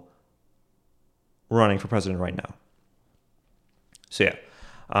people running for president right now. So yeah.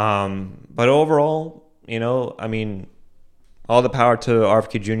 But overall, all the power to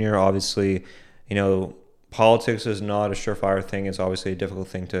RFK Jr. Obviously, politics is not a surefire thing. It's obviously a difficult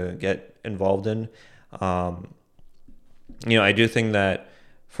thing to get involved in. I do think that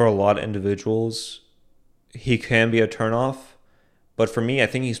for a lot of individuals, he can be a turnoff. But for me, I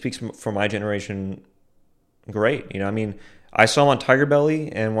think he speaks for my generation great. I saw him on Tiger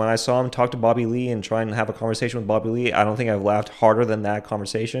Belly, and when I saw him talk to Bobby Lee and try and have a conversation with Bobby Lee, I don't think I've laughed harder than that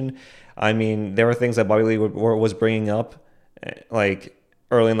conversation. There were things that Bobby Lee was bringing up,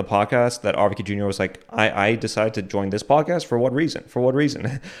 early in the podcast, that RFK Jr. was like, I decided to join this podcast for what reason?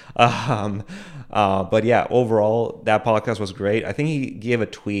 But yeah, overall, that podcast was great. I think he gave a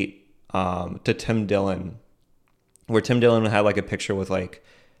tweet to Tim Dillon, where Tim Dillon had a picture with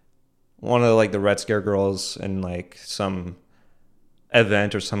one of the Red Scare girls in some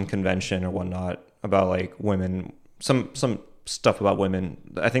event or some convention or whatnot about women, some stuff about women.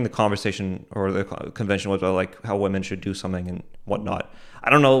 I think the conversation or the convention was about how women should do something and whatnot. I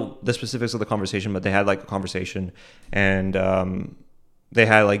don't know the specifics of the conversation, but they had a conversation, and they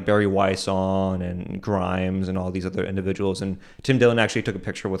had like Barry Weiss on and Grimes and all these other individuals. And Tim Dillon actually took a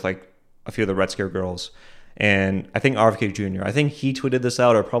picture with like a few of the Red Scare girls. And I think RFK Jr., I think he tweeted this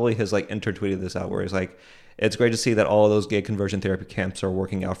out, or probably his like intern tweeted this out, where he's like, it's great to see that all of those gay conversion therapy camps are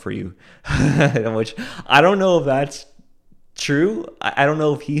working out for you. Which I don't know if that's true. I don't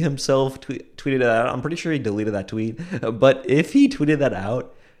know if he himself tweeted it out. I'm pretty sure he deleted that tweet. But if he tweeted that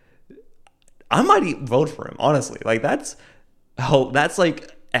out, I might vote for him, honestly. Like that's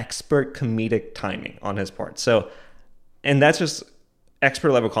like expert comedic timing on his part. So, and that's just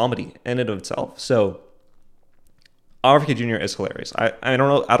expert level comedy in and of itself. So RFK Jr. is hilarious. I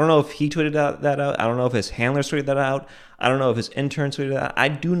don't know if he tweeted that out. I don't know if his handlers tweeted that out. I don't know if his interns tweeted that out. I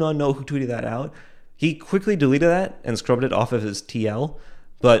do not know who tweeted that out. He quickly deleted that and scrubbed it off of his TL.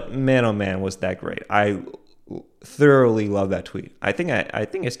 But man, oh man, was that great. I thoroughly love that tweet. I think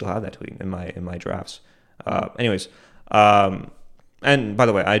I still have that tweet in my drafts. Anyways, and by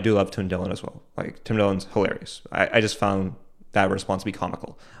the way, I do love Tim Dillon as well. Like Tim Dillon's hilarious. I just found that response to be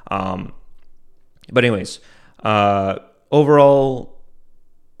comical. But anyways, overall,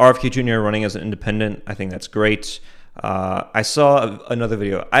 RFK Jr. running as an independent, I think that's great. I saw another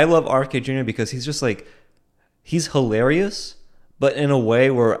video. I love RFK Jr. because he's just like, he's hilarious, but in a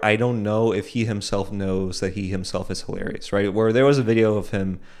way where I don't know if he himself knows that he himself is hilarious, right? Where there was a video of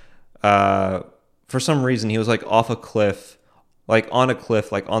him, for some reason, he was like off a cliff, like on a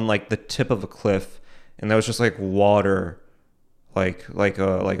cliff, like on like the tip of a cliff, and there was just like water, like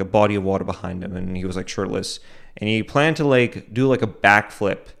a body of water behind him, and he was like shirtless, and he planned to like do like a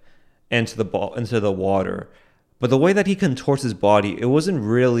backflip into the water. But the way that he contorts his body, it wasn't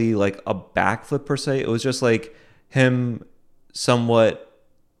really like a backflip per se. It was just like him somewhat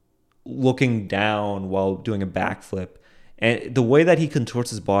looking down while doing a backflip. And the way that he contorts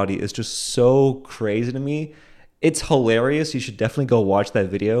his body is just so crazy to me. It's hilarious. You should definitely go watch that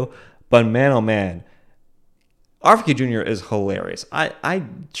video. But man, oh man, RFK Jr. is hilarious. I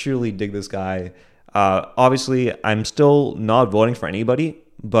truly dig this guy. Obviously, I'm still not voting for anybody,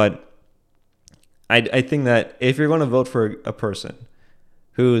 but I think that if you're going to vote for a person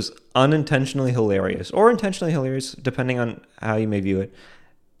who's unintentionally hilarious or intentionally hilarious, depending on how you may view it,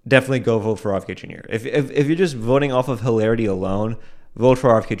 definitely go vote for RFK Jr. If you're just voting off of hilarity alone, vote for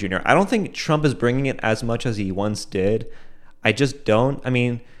RFK Jr. I don't think Trump is bringing it as much as he once did. I just don't. I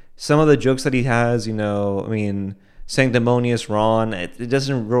mean, some of the jokes that he has, sanctimonious Ron, it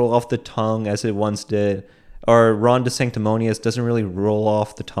doesn't roll off the tongue as it once did. Or Ron DeSanctimonious doesn't really roll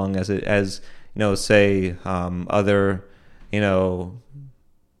off the tongue as other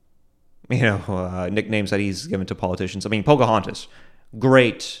nicknames that he's given to politicians. I mean, Pocahontas,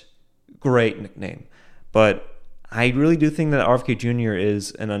 great nickname. But I really do think that RFK Jr.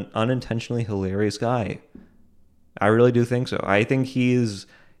 is an unintentionally hilarious guy. I really do think so. I think he is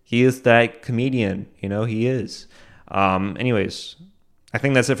that comedian. He is. Anyways, I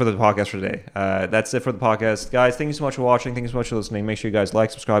think that's it for the podcast for today. That's it for the podcast. Guys, thank you so much for watching. Thank you so much for listening. Make sure you guys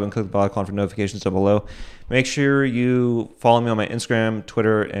like, subscribe, and click the bell icon for notifications down below. Make sure you follow me on my Instagram,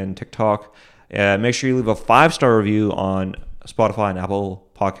 Twitter, and TikTok. Make sure you leave a 5-star review on Spotify and Apple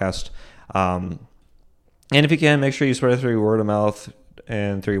Podcast. And if you can, make sure you spread it through word of mouth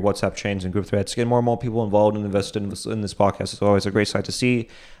and through WhatsApp chains and group threads. Get more and more people involved and invested in this podcast. It's always a great sight to see.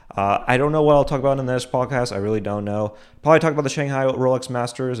 I don't know what I'll talk about in this podcast. I really don't know. Probably talk about the Shanghai Rolex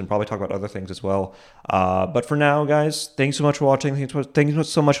Masters and probably talk about other things as well. But for now, guys, thanks so much for watching. Thank you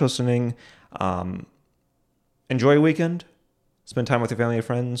so much for listening. Enjoy your weekend. Spend time with your family and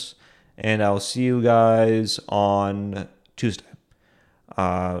friends. And I'll see you guys on Tuesday.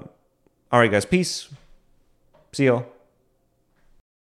 All right, guys. Peace. See y'all.